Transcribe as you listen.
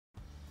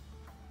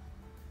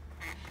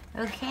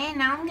Okay,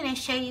 now I'm going to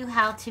show you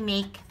how to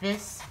make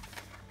this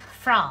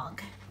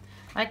frog.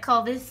 I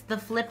call this the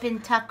flip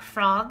and tuck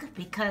frog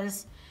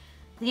because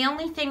the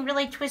only thing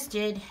really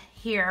twisted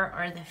here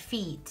are the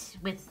feet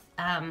with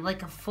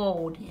like a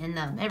fold in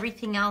them.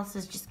 Everything else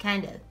is just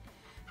kind of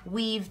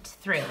weaved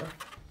through.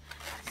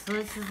 So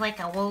this is like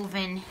a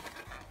woven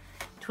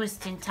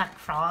twist and tuck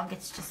frog.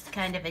 It's just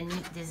kind of a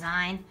neat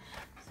design.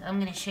 So I'm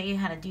going to show you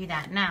how to do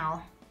that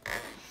now.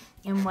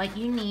 And what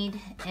you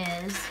need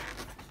is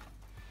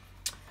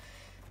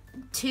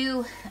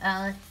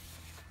I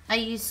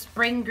use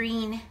spring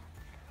green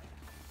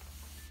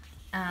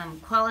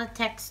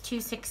Qualitex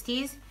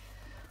 260s.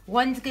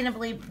 One's gonna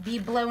be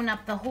blown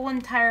up the whole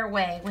entire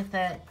way with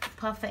a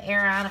puff of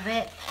air out of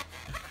it,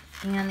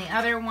 and the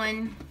other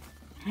one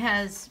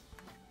has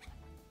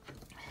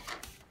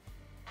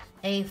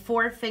a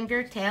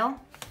 4-finger tail.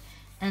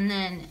 And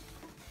then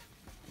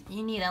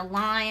you need a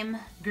lime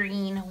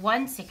green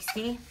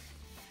 160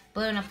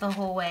 blown up the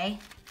whole way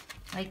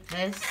like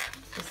this.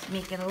 Just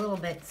make it a little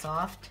bit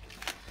soft.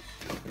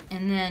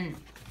 And then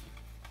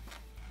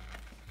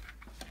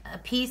a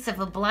piece of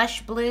a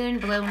blush balloon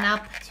blown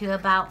up to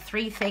about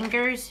 3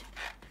 fingers.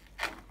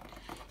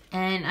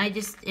 And I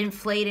just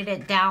inflated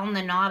it down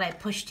the knot. I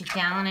pushed it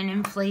down and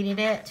inflated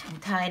it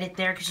and tied it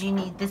there because you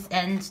need this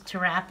end to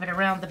wrap it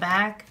around the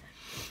back.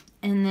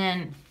 And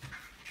then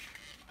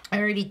I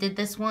already did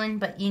this one,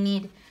 but you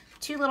need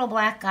 2 little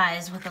black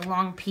eyes with a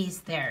long piece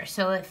there.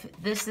 So if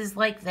this is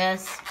like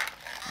this,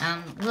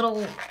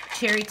 little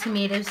cherry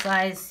tomato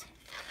size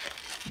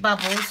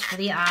bubbles for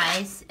the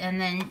eyes,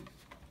 and then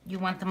you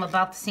want them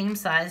about the same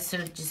size, so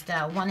just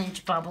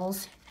 1-inch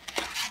bubbles.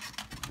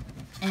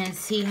 And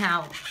see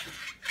how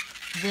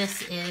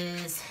this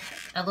is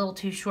a little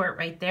too short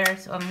right there,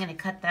 so I'm going to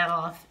cut that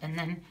off, and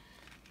then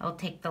I'll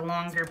take the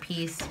longer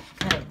piece,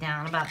 cut it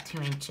down about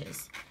 2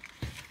 inches.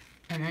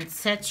 And then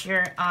set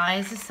your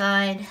eyes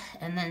aside,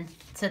 and then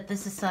set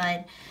this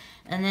aside,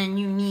 and then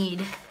you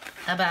need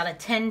about a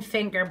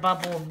 10-finger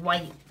bubble of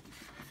white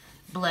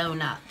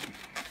blown up.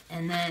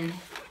 And then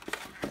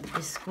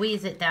just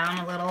squeeze it down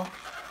a little,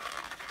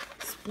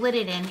 split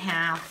it in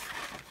half.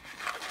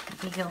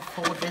 You can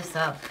fold this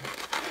up,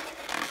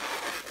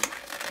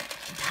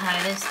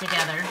 tie this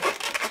together,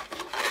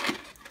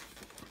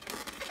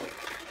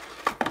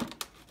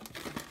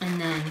 and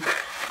then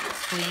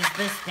squeeze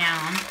this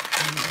down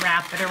and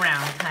wrap it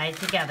around, tie it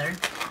together.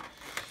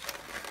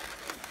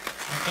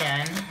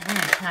 Again, I'm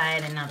going to tie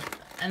it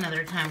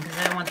another time because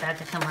I don't want that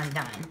to come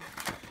undone.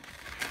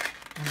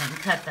 And then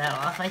cut that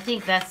off. I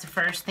think that's the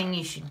first thing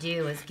you should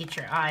do is get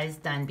your eyes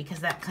done because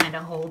that kind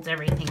of holds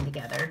everything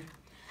together.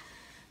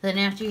 Then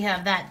after you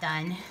have that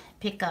done,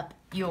 pick up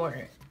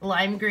your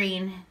lime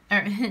green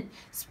or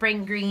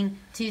spring green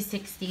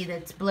 260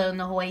 that's blown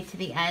the whole way to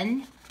the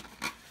end,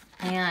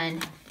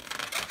 and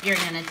you're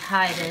going to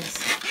tie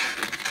this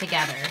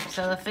together.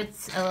 So if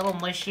it's a little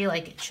mushy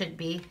like it should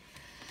be,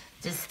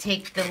 just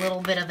take the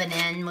little bit of an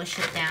end, mush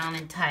it down,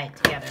 and tie it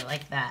together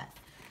like that.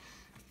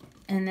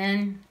 And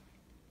then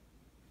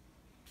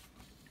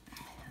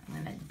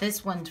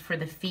this one's for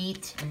the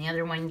feet, and the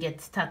other one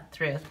gets tucked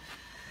through.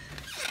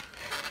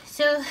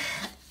 So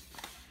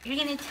you're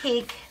going to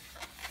take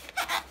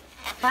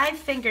 5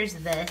 fingers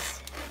of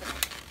this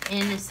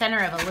in the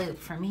center of a loop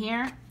from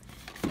here.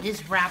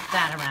 Just wrap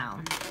that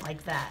around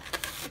like that.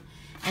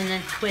 And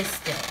then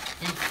twist it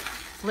and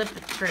flip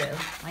it through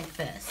like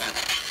this.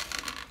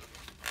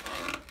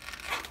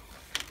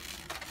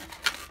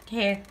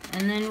 Okay,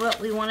 and then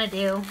what we want to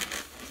do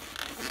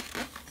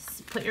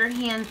is put your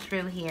hand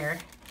through here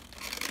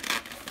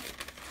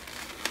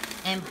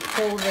and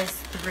pull this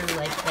through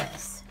like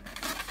this.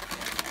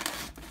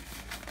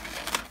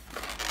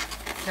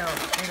 So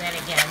do that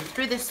again.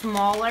 Through the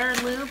smaller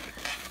loop,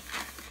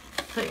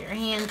 put your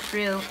hand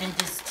through and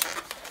just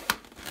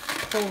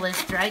pull this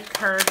through. I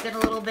curved it a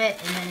little bit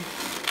and then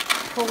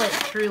pull it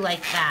through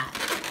like that.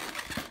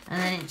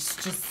 And then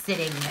it's just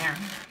sitting there,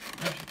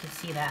 if you can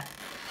see that.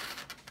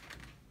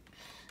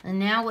 And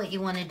now what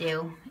you want to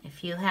do,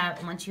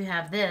 once you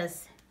have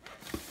this,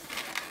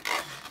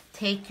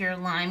 take your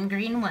lime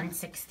green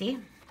 160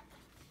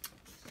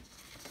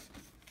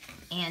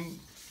 and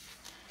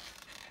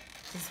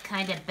just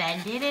kind of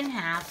bend it in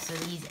half so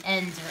these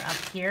ends are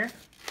up here.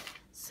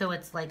 So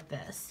it's like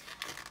this.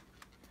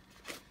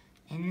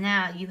 And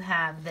now you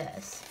have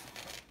this.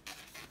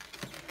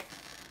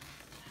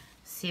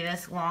 See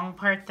this long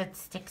part that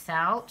sticks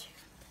out?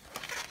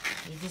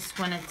 You just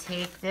want to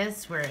take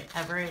this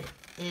wherever it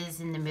is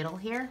in the middle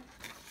here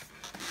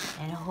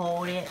and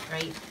hold it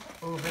right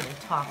over the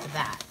top of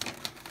that,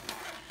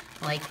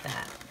 like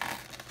that.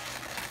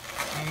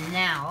 And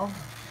now,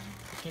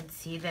 you can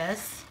see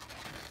this,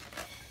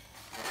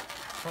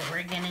 what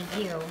we're going to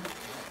do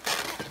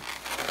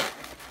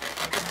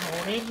is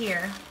hold it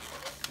here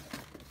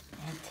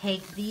and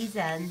take these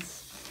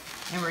ends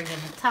and we're going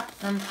to tuck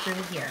them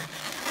through here.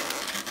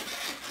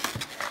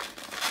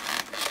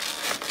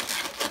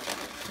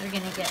 They're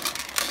going to get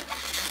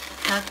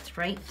tucked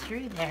right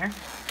through there.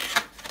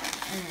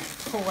 and then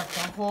pull it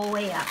the whole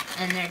way up.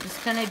 And they're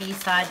just going to be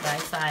side by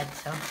side,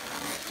 so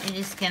you're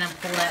just going to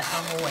pull it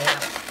the whole way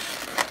up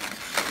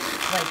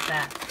like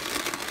that.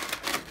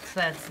 So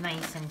that's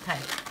nice and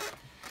tight.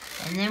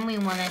 And then we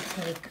want to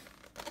take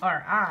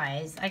our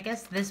eyes. I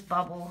guess this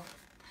bubble,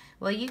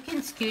 well, you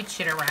can scooch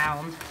it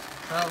around.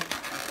 So,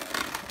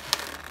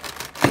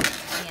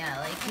 yeah,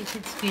 like you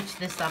could scooch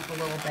this up a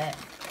little bit.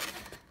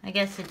 I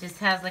guess it just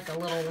has like a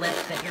little lip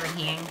that your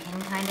hand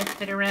can kind of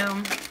fit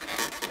around.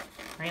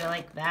 Right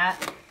like that.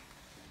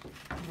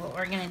 What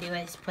we're going to do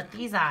is put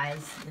these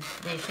eyes,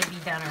 they should be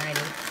done already,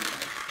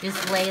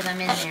 just lay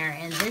them in there.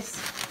 And this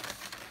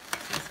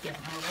is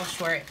getting a little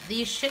short.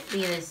 These should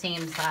be the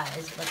same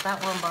size, but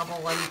that one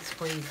bubble wasn't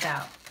squeezed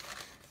out.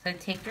 So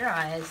take your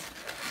eyes,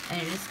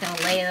 and you're just going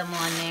to lay them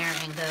on there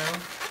and go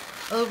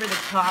over the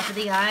top of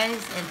the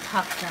eyes and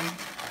tuck them,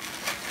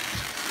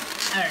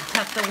 or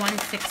tuck the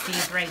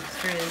 160s right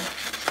through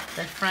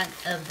the front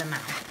of the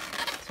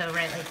mouth. So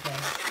right like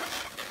this.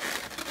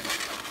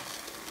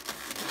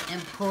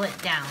 And pull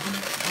it down,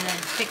 and then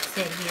fix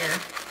it here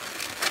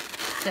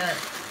so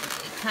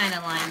it kind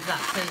of lines up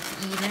so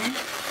it's even.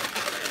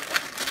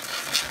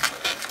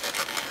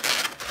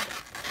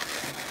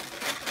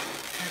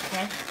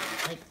 Okay,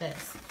 like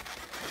this.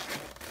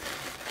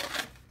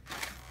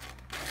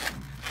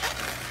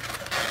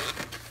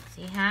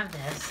 So you have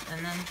this,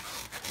 and then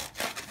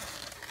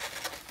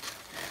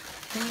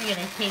you're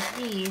going to take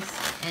these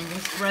and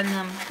just run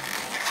them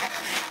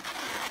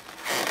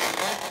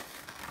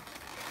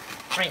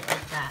right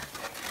like that.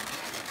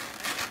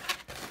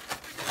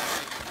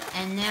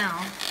 And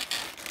now,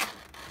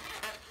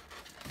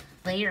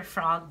 lay your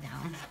frog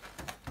down.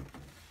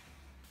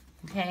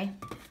 Okay?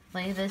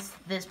 Lay this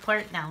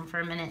part down for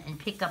a minute and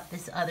pick up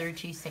this other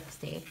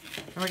 260.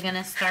 And we're going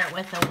to start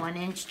with a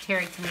 1-inch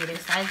cherry tomato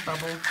size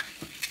bubble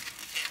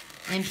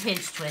and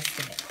pinch twist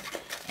it.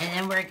 And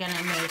then we're going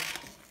to make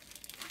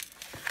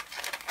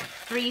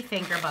 3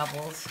 finger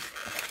bubbles.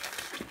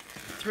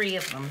 3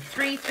 of them.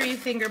 3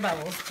 finger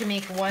bubbles to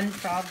make 1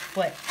 frog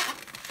foot.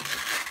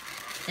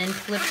 And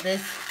flip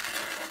this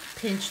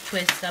pinch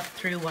twist up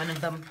through one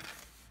of them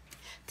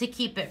to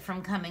keep it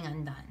from coming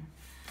undone.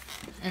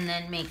 And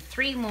then make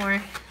 3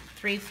 more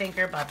 3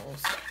 finger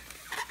bubbles.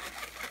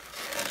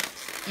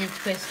 And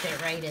twist it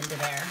right into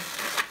there.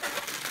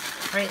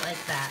 Right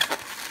like that.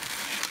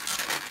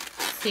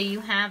 So you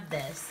have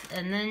this.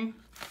 And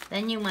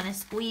then you want to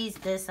squeeze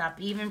this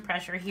up, even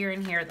pressure here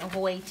and here the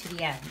whole way to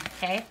the end.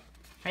 Okay?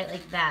 Right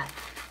like that.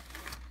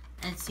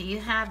 And so you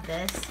have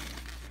this.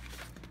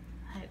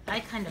 I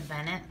kind of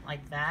bent it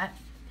like that.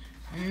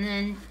 And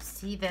then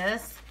see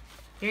this?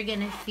 You're going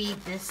to feed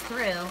this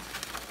through,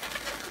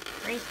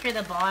 right through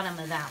the bottom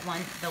of that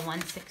one, the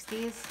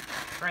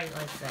 160s, right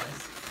like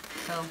this.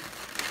 So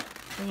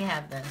you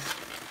have this.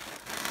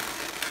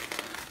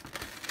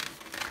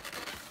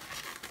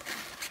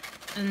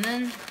 And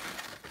then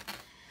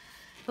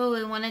what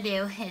we want to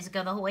do is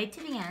go the whole way to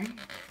the end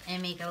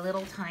and make a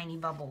little tiny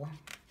bubble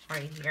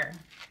right here.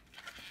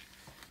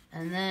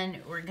 And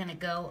then we're going to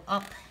go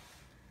up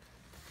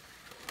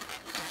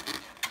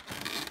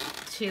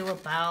to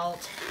about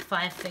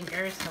 5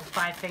 fingers. So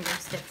 5 finger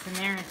sticks in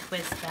there and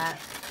twist that.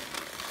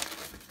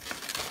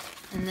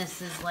 And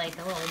this is like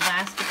a little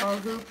basketball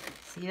hoop.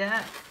 See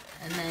that?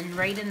 And then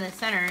right in the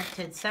center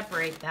to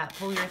separate that,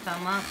 pull your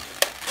thumb up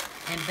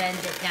and bend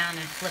it down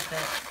and flip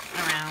it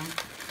around.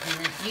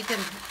 And then you can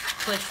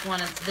push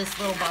one of this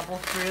little bubble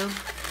through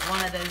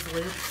one of those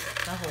loops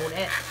to hold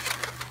it.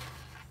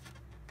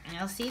 And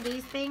you'll see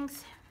these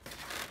things,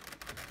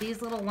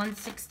 these little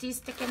 160s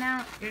sticking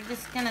out. You're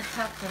just gonna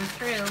tuck them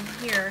through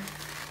here,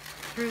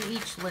 through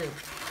each loop,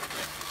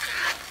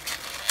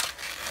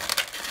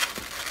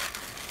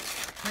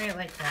 right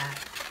like that.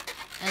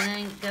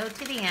 And then go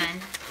to the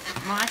end,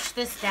 wash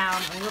this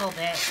down a little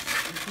bit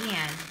at the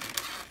end,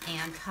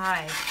 and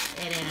tie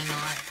it in a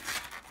knot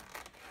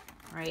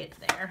right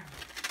there.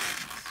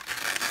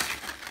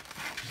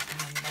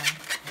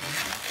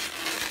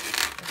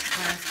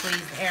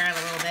 Squeeze the air out a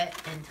little bit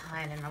and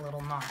tie it in a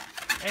little knot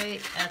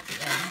right at the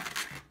end.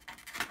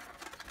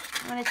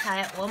 I'm going to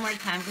tie it one more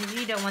time because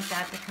you don't want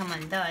that to come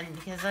undone,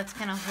 because that's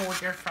going to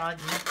hold your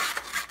froggy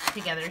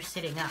together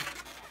sitting up.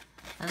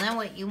 And then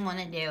what you want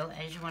to do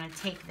is you want to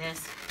take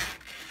this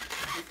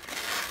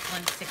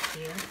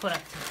 160 and put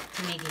up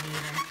to make it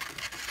even.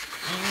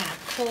 And you're going to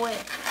pull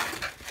it,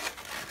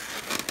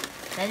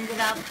 bend it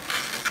up,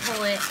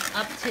 pull it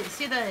up to,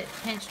 see the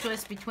pinch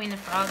twist between the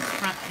frog's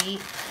front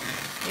feet?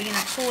 You're going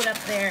to pull it up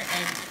there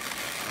and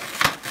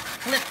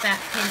flip that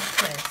pinch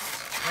twist,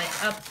 like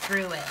up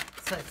through it,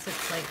 so it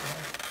sits like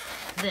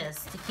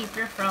this, to keep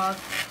your frog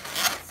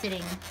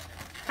sitting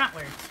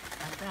frontwards,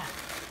 like that.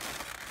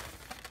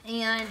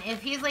 And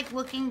if he's like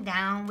looking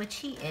down, which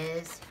he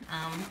is,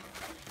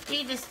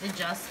 you just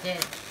adjust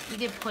it. You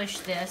can push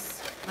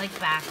this like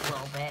back a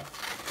little bit,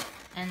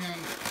 and then,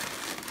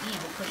 you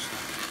know, push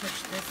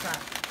this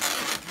up.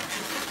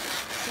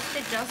 Just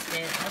adjust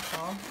it, that's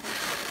all.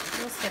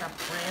 He'll sit up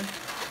for you.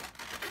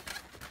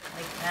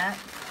 Like that.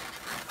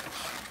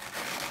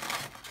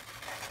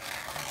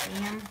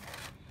 See him?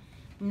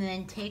 And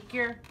then take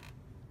your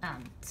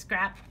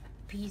scrap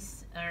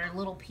piece or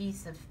little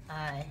piece of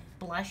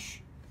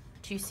blush,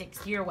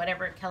 260 or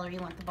whatever color you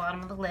want the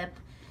bottom of the lip.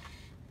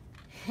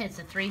 It's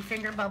a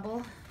 3-finger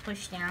bubble.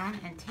 Push down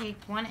and take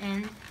one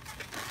end,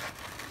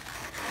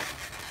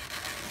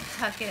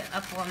 tuck it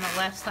up on the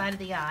left side of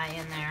the eye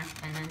in there,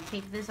 and then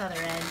take this other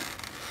end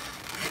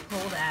and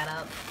pull that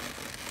up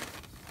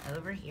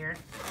over here.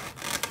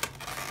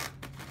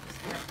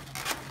 Just gonna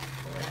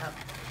pull it up.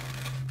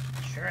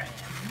 Sure I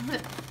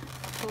am.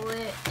 Pull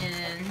it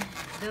and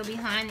go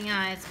behind the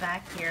eyes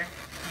back here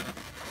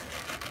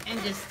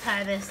and just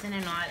tie this in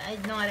a knot. I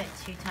knot it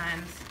 2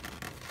 times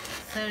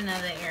so none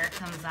of the air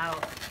comes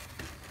out.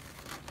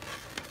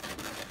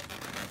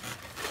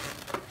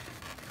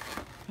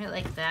 Right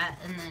like that,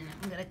 and then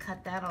I'm gonna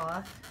cut that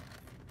off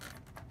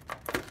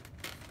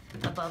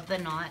above the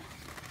knot.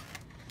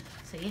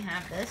 So you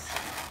have this.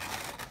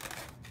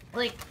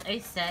 Like I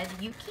said,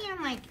 you can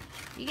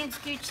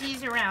scooch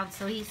these around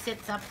so he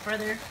sits up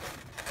further.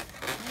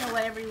 You know,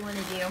 whatever you want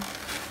to do.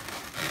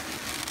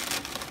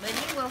 But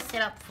he will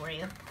sit up for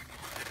you.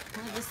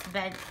 I'll just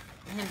bend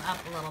him up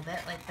a little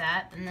bit like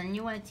that. And then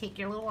you want to take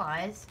your little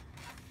eyes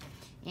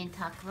and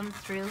tuck them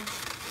through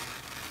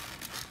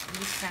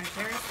these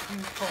centers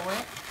and pull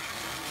it.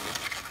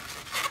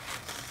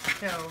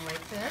 So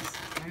like this.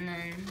 And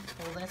then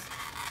pull this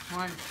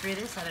one through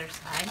this other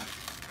side.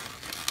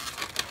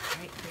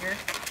 Right here.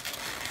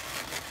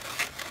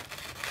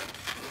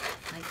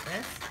 Like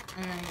this.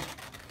 And then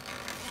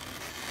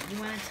you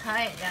want to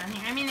tie it down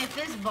here. I mean, if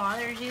this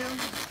bothers you,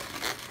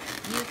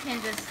 you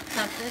can just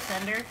tuck this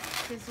under,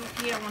 because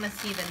if you don't want to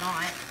see the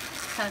knot,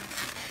 tuck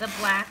the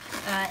black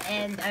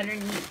end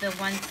underneath the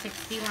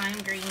 160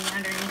 lime green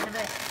underneath of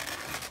it.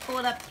 Pull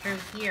it up through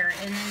here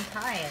and then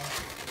tie it.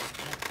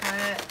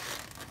 Tie it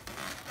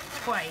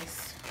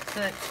twice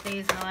so it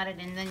stays knotted,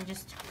 and then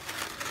just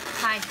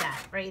hide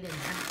that right in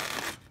there.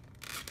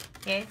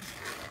 Okay?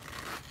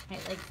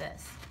 Right like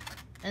this.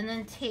 And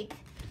then take,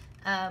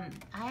 I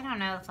don't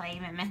know if I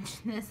even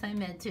mentioned this. I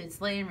meant to.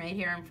 It's laying right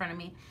here in front of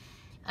me.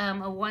 A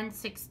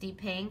 160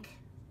 pink,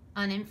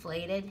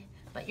 uninflated,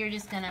 but you're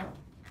just gonna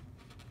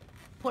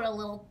put a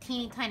little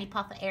teeny tiny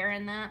puff of air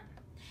in that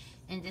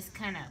and just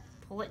kind of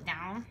pull it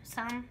down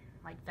some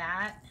like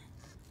that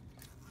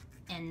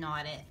and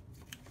knot it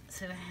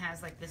so it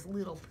has like this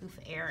little poof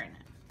of air in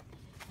it.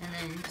 And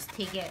then just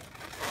take it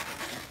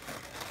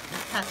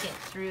and tuck it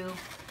through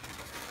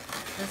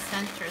the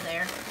center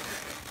there.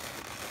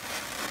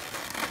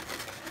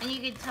 And you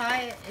can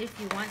tie it if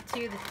you want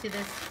to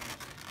this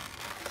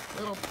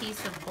little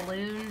piece of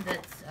balloon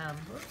that's,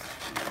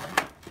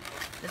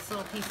 this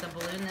little piece of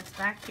balloon that's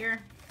back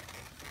here.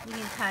 You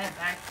can tie it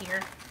back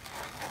here.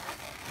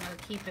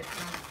 It'll keep it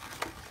from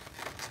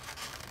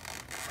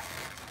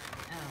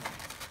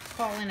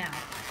falling out.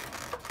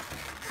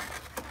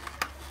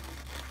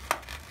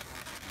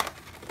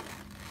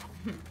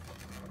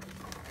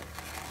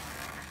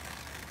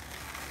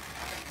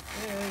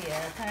 Oh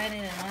yeah, tie it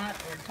in a knot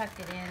or tuck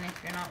it in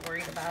if you're not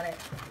worried about it.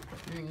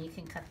 And then you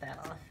can cut that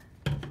off.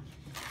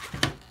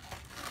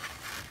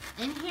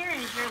 And here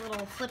is your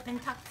little flip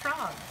and tuck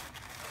frog.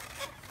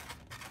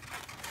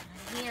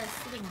 He is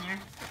sitting there.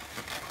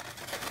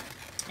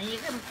 And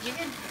you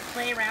can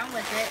play around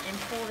with it and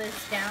pull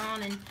this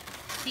down and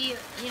see,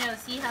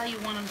 see how you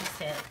want him to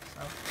sit.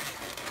 So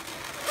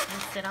you can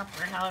sit up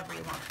or however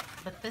you want.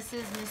 But this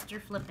is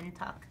Mr. Flip and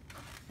Tuck.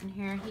 And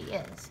here he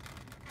is.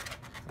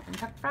 Flip and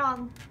Tuck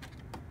Frog.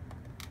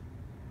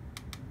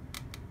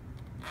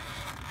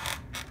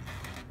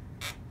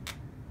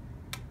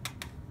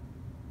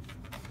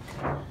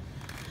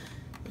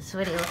 This is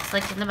what he looks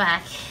like in the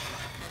back.